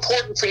so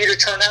important for you to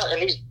turn out,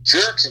 and these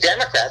jerks,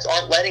 Democrats,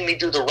 aren't letting me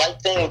do the right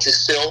thing, which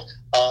is fill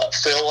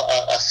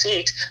a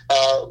seat.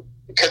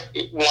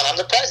 When I'm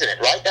the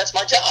president, right? That's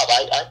my job.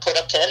 I put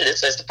up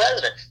candidates as the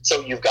president,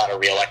 so you've got to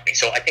reelect me.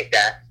 So I think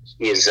that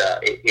is a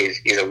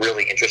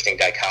really interesting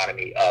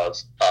dichotomy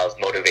of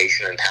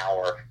motivation and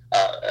power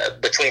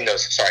between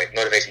those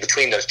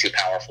two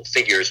powerful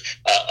figures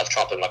of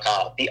Trump and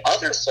McConnell. The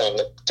other thing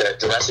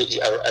that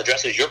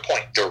addresses your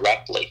point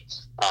directly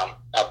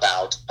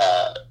about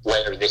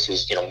whether this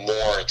is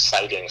more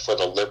exciting for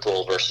the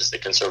liberal versus the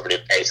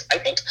conservative base. I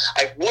think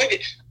I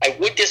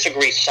would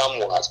disagree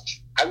somewhat.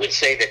 I would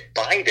say that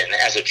Biden,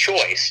 as a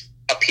choice,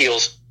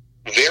 appeals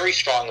very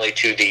strongly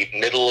to the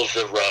middle of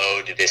the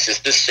road. This is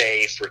the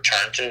safe,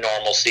 return to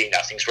normalcy.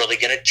 Nothing's really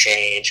going to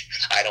change.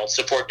 I don't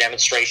support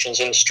demonstrations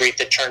in the street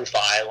that turn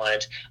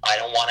violent. I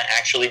don't want to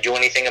actually do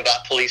anything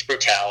about police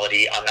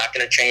brutality. I'm not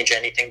going to change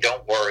anything.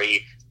 Don't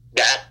worry.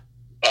 That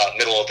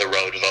middle of the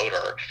road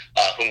voter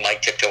who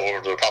might tiptoe over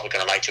to the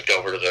Republican or might tiptoe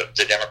over to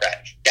the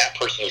Democrat, that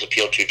person is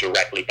appealed to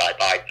directly by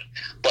Biden.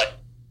 But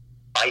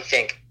I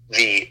think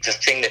the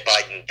thing that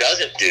Biden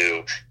doesn't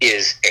do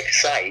is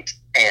excite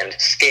and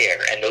scare.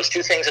 And those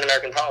two things in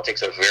American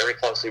politics are very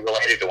closely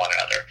related to one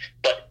another.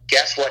 But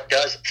guess what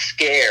does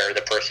scare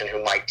the person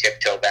who might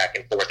tiptoe back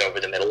and forth over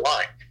the middle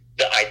line?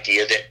 the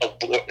idea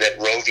that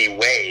Roe v.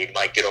 Wade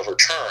might get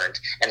overturned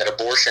and that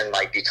abortion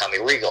might become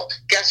illegal.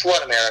 Guess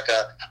what,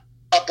 America?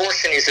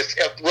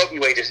 Roe v.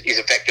 Wade is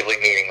effectively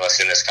meaningless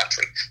in this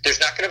country. There's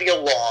not going to be a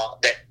law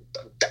that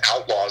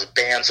outlaws,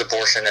 bans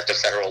abortion at the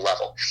federal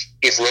level.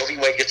 If Roe v.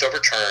 Wade gets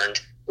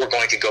overturned, we're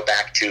going to go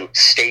back to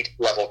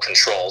state-level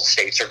control.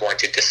 States are going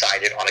to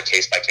decide it on a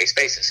case-by-case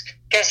basis.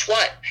 Guess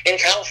what? In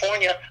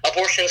California,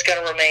 abortion is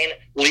going to remain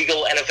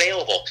legal and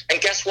available. And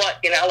guess what?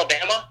 In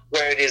Alabama,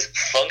 where it is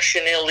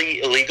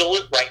functionally illegal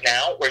right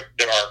now, where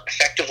there are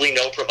effectively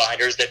no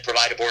providers that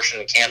provide abortion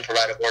and can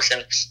provide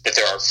abortion, that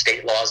there are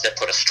state laws that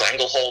put a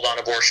stranglehold on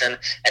abortion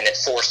and that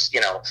force,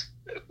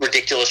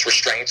 ridiculous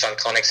restraints on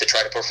clinics that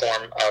try to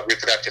perform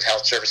reproductive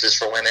health services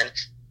for women,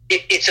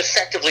 it's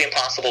effectively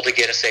impossible to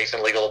get a safe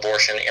and legal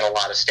abortion in a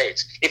lot of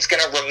states. It's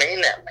going to remain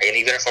that way, and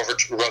even if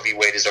Roe v.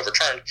 Wade is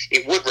overturned,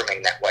 it would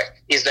remain that way.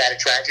 Is that a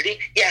tragedy?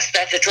 Yes,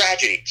 that's a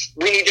tragedy.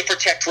 We need to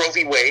protect Roe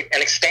v. Wade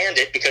and expand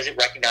it because it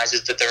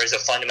recognizes that there is a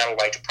fundamental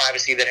right to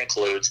privacy that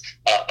includes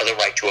the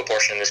right to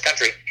abortion in this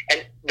country.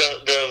 And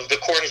the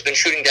court has been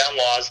shooting down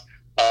laws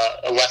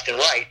left and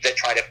right that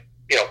try to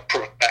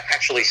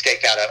actually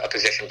stake out a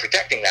position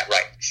protecting that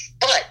right.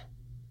 But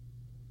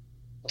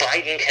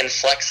Biden can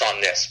flex on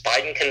this.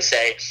 Biden can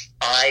say,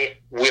 I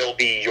will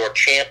be your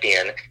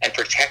champion and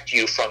protect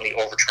you from the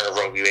overturn of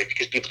Roe v. Wade,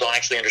 because people don't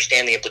actually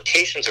understand the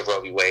implications of Roe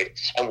v. Wade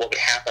and what would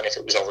happen if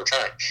it was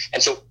overturned.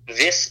 And so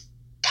this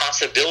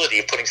possibility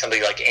of putting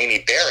somebody like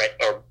Amy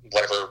Barrett, or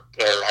whatever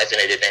her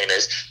hyphenated name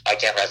is, I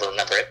can't ever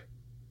remember it,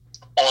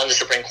 on the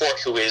Supreme Court,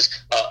 who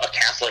is a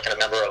Catholic and a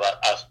member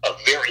of a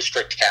very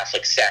strict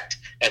Catholic sect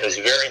and who's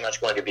very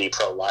much going to be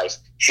pro-life,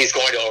 she's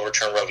going to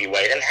overturn Roe v.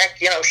 Wade. And heck,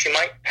 she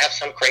might have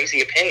some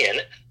crazy opinion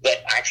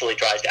that actually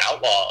tries to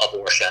outlaw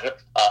abortion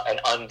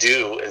and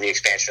undo the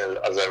expansion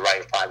of the right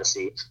of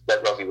privacy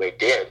that Roe v. Wade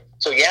did.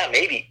 So yeah,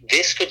 maybe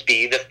this could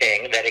be the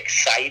thing that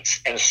excites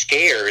and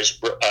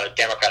scares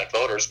Democratic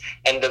voters,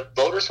 and the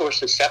voters who are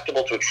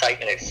susceptible to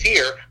excitement and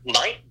fear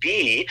might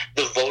be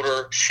the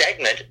voter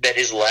segment that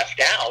is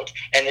left out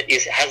and that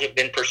hasn't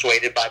been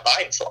persuaded by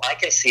Biden. So I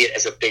can see it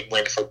as a big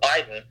win for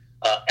Biden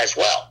as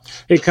well.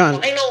 Hey, the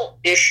final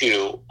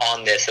issue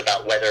on this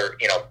about whether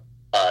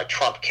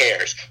Trump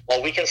cares.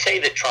 Well, we can say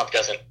that Trump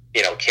doesn't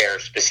care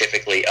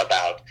specifically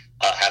about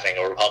having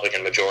a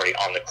Republican majority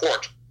on the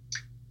court.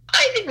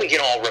 I think we can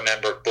all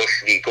remember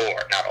Bush v.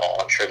 Gore. Not all.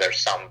 I'm sure there's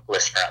some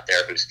listener out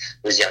there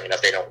who's young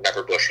enough they don't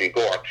remember Bush v.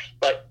 Gore.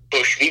 But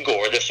Bush v.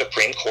 Gore, the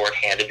Supreme Court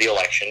handed the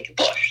election to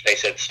Bush. They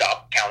said,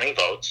 stop counting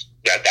votes.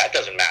 That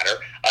doesn't matter.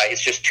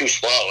 It's just too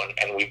slow,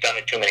 and we've done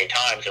it too many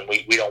times, and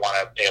we don't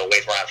want to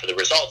wait around for the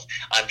results.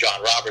 I'm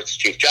John Roberts,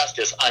 Chief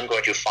Justice. I'm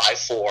going to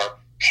 5-4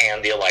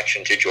 hand the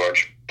election to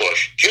George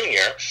Bush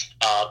Jr.,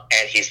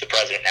 and he's the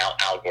president now.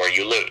 Al Gore,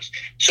 you lose.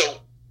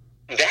 So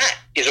that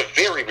is a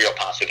very real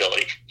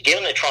possibility.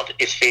 Given that Trump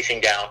is facing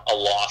down a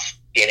loss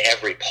in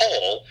every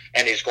poll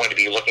and is going to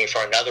be looking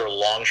for another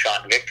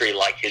long-shot victory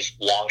like his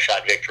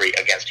long-shot victory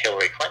against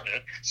Hillary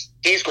Clinton,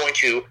 he's going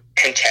to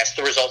contest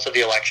the results of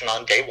the election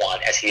on day one,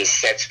 as he has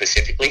said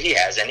specifically he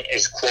has. And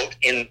his quote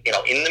in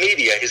the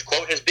media, his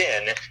quote has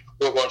been,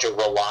 we're going to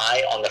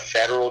rely on the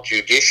federal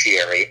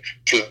judiciary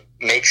to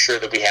make sure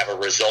that we have a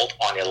result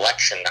on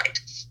election night.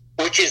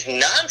 Which is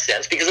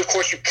nonsense, because, of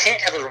course, you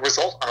can't have a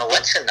result on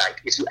election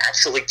night if you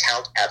actually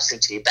count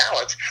absentee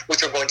ballots,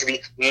 which are going to be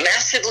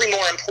massively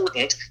more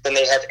important than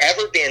they have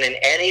ever been in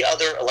any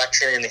other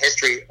election in the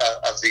history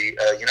of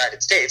the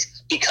United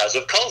States because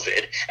of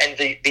COVID. And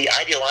the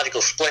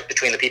ideological split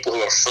between the people who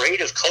are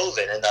afraid of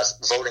COVID and thus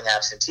voting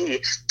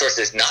absentee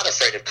versus not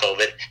afraid of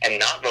COVID and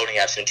not voting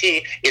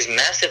absentee is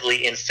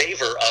massively in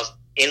favor of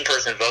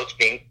in-person votes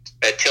being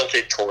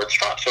tilted towards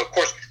Trump. So, of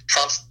course,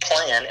 Trump's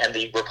plan and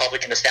the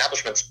Republican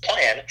establishment's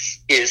plan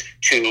is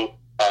to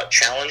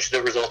challenge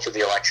the results of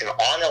the election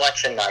on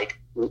election night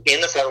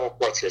in the federal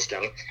court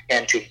system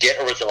and to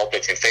get a result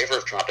that's in favor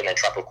of Trump. And then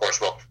Trump, of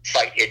course, will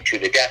fight it to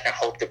the death and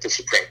hope that the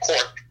Supreme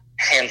Court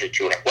hands it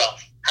to him. Well,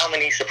 how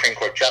many Supreme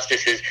Court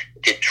justices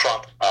did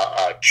Trump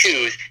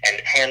choose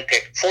and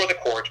handpick for the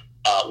court?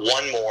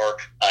 One more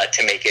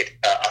to make it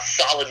a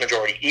solid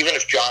majority. Even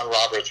if John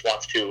Roberts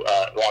wants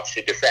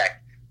to defect,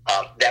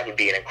 that would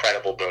be an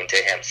incredible boon to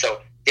him.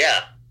 So,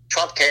 yeah,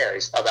 Trump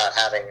cares about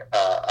having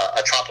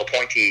a Trump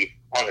appointee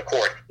on the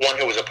court, one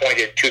who was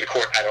appointed to the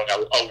court,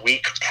 a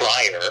week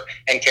prior,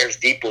 and cares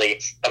deeply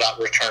about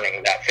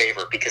returning that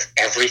favor, because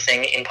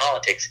everything in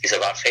politics is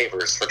about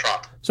favors for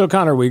Trump. So,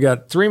 Connor, we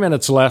got 3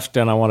 minutes left,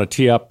 and I want to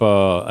tee up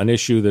an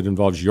issue that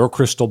involves your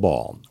crystal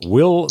ball.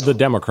 Will the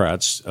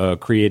Democrats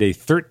create a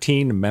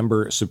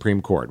 13-member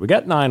Supreme Court? We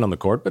got 9 on the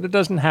court, but it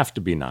doesn't have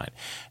to be 9.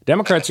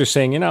 Democrats are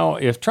saying,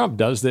 if Trump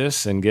does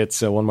this and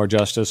gets one more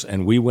justice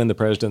and we win the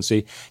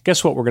presidency,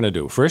 guess what we're going to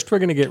do? First, we're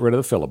going to get rid of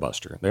the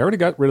filibuster. They already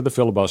got rid of the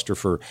filibuster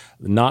for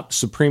not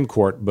Supreme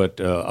Court,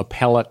 but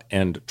appellate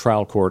and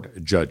trial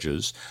court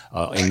judges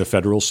in the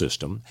federal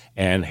system.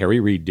 And Harry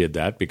Reid did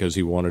that because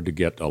he wanted to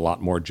get a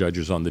lot more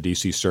judges on the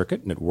D.C.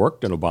 circuit, and it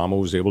worked, and Obama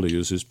was able to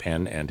use his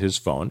pen and his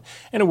phone,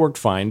 and it worked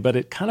fine, but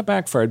it kind of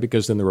backfired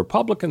because then the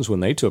Republicans, when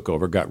they took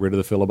over, got rid of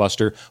the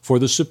filibuster for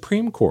the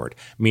Supreme Court,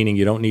 meaning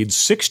you don't need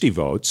 60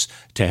 votes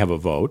to have a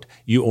vote.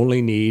 You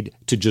only need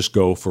to just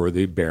go for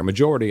the bare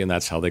majority, and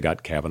that's how they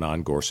got Kavanaugh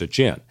and Gorsuch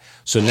in.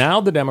 So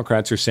now the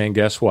Democrats are saying,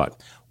 guess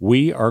what?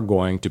 We are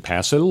going to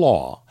pass a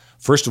law.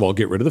 First of all,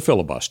 get rid of the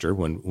filibuster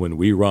when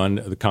we run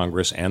the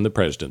Congress and the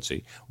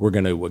presidency. We're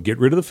going to get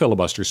rid of the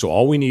filibuster, so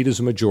all we need is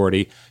a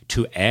majority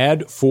to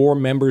add 4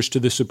 members to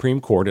the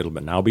Supreme Court. It'll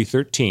now be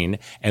 13,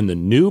 and the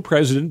new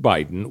President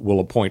Biden will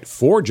appoint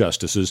 4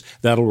 justices.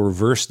 That'll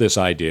reverse this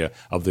idea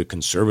of the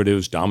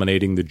conservatives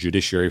dominating the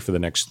judiciary for the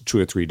next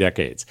 2 or 3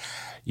 decades.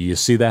 You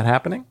see that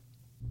happening?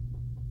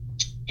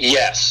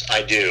 Yes,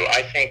 I do.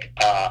 I think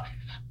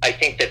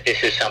that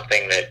this is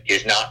something that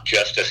is not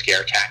just a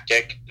scare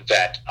tactic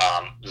that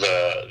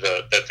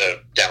the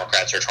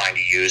Democrats are trying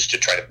to use to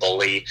try to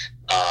bully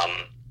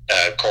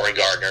Cory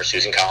Gardner,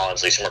 Susan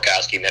Collins, Lisa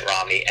Murkowski, Mitt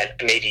Romney, and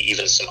maybe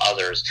even some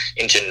others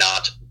into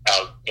not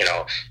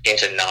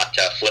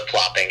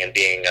flip-flopping and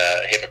being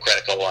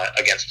hypocritical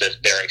against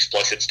their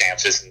explicit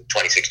stances in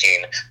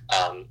 2016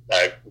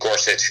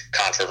 Gorsuch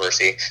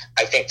controversy.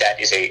 I think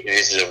this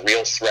is a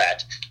real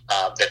threat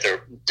that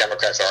the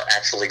Democrats are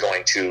actually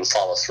going to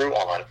follow through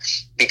on,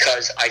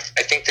 because I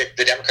think that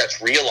the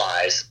Democrats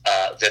realize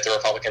that the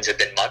Republicans have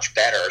been much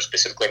better,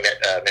 specifically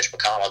Mitch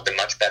McConnell, have been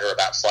much better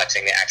about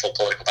flexing the actual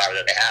political power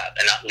that they have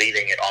and not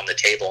leaving it on the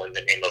table in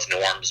the name of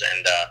norms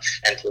and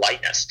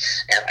politeness.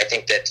 And I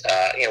think that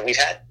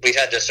we've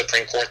had the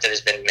Supreme Court that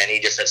has been many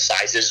different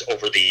sizes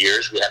over the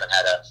years. We haven't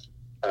had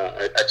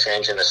a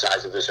change in the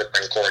size of the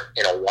Supreme Court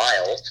in a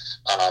while.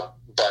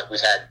 But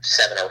we've had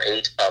 7 or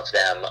 8 of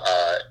them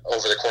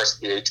over the course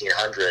of the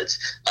 1800s.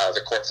 The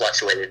court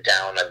fluctuated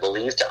down, I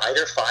believe, to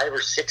either 5 or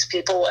 6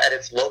 people at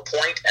its low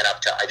point and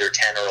up to either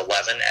 10 or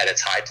 11 at its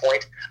high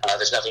point.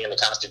 There's nothing in the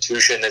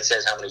Constitution that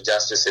says how many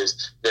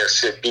justices there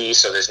should be,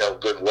 so there's no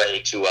good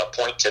way to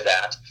point to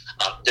that.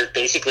 There's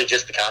basically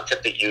just the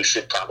concept that you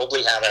should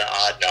probably have an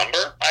odd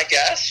number, I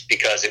guess,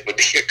 because it would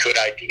be a good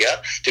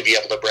idea to be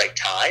able to break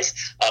ties.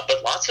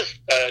 But lots of,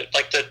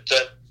 like the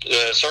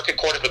Circuit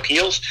Court of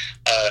Appeals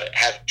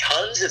have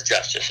tons of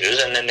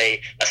justices, and then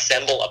they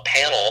assemble a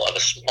panel of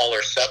a smaller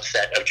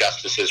subset of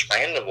justices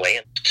randomly.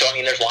 So, I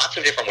mean, there's lots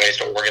of different ways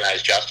to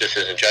organize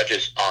justices and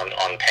judges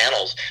on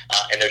panels,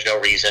 and there's no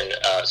reason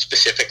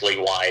specifically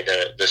why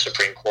the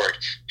Supreme Court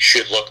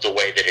should look the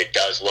way that it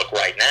does look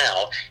right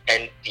now.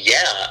 And,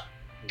 yeah,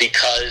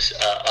 because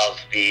of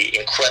the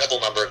incredible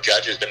number of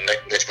judges that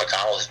Mitch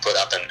McConnell has put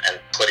up and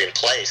put in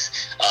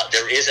place,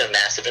 there is a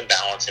massive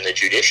imbalance in the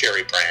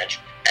judiciary branch,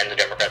 and the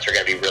Democrats are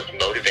going to be really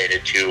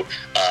motivated to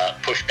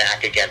push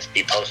back against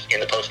in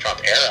the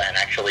post-Trump era and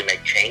actually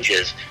make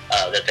changes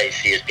that they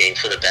see as being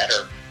for the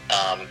better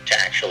to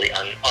actually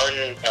unbalance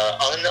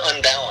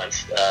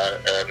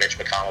Mitch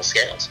McConnell's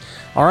scales.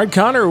 All right,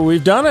 Connor,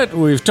 we've done it.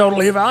 We've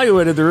totally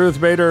evaluated the Ruth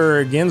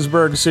Bader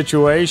Ginsburg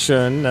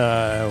situation.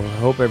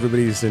 Hope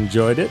everybody's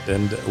enjoyed it,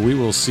 and we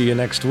will see you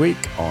next week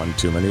on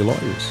Too Many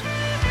Lawyers.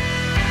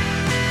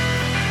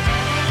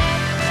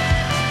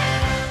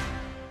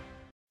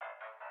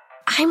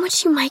 I'm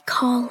what you might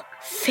call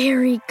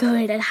very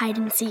good at hide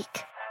and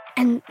seek.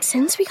 And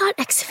since we got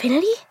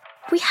Xfinity,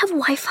 we have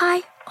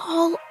Wi-Fi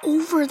all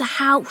over the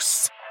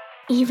house,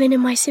 even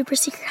in my super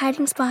secret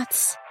hiding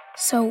spots.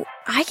 So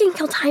I can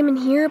kill time in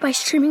here by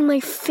streaming my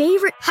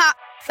favorite... Ha!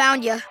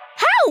 Found you.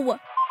 How?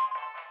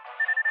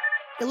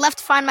 You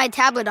left Find My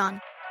tablet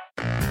on.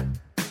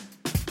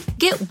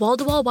 Get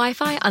wall-to-wall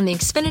Wi-Fi on the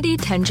Xfinity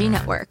 10G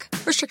network.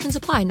 Restrictions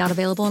apply. Not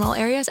available in all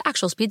areas.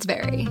 Actual speeds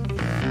vary.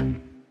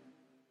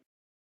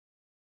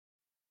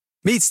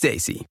 Meet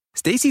Stacy.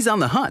 Stacy's on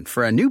the hunt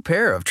for a new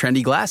pair of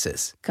trendy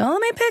glasses. Call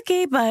me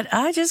picky, but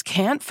I just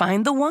can't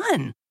find the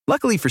one.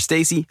 Luckily for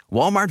Stacy,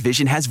 Walmart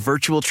Vision has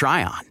virtual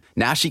try-on.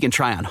 Now she can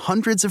try on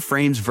hundreds of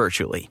frames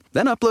virtually,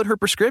 then upload her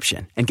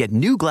prescription and get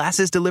new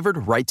glasses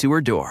delivered right to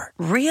her door.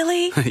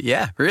 Really?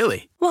 Yeah,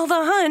 really. Well, the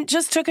hunt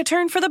just took a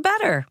turn for the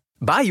better.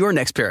 Buy your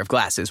next pair of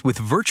glasses with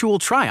virtual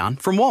try-on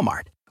from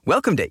Walmart.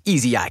 Welcome to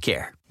Easy Eye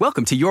Care.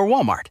 Welcome to your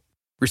Walmart.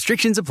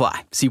 Restrictions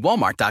apply. See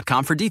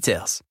walmart.com for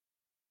details.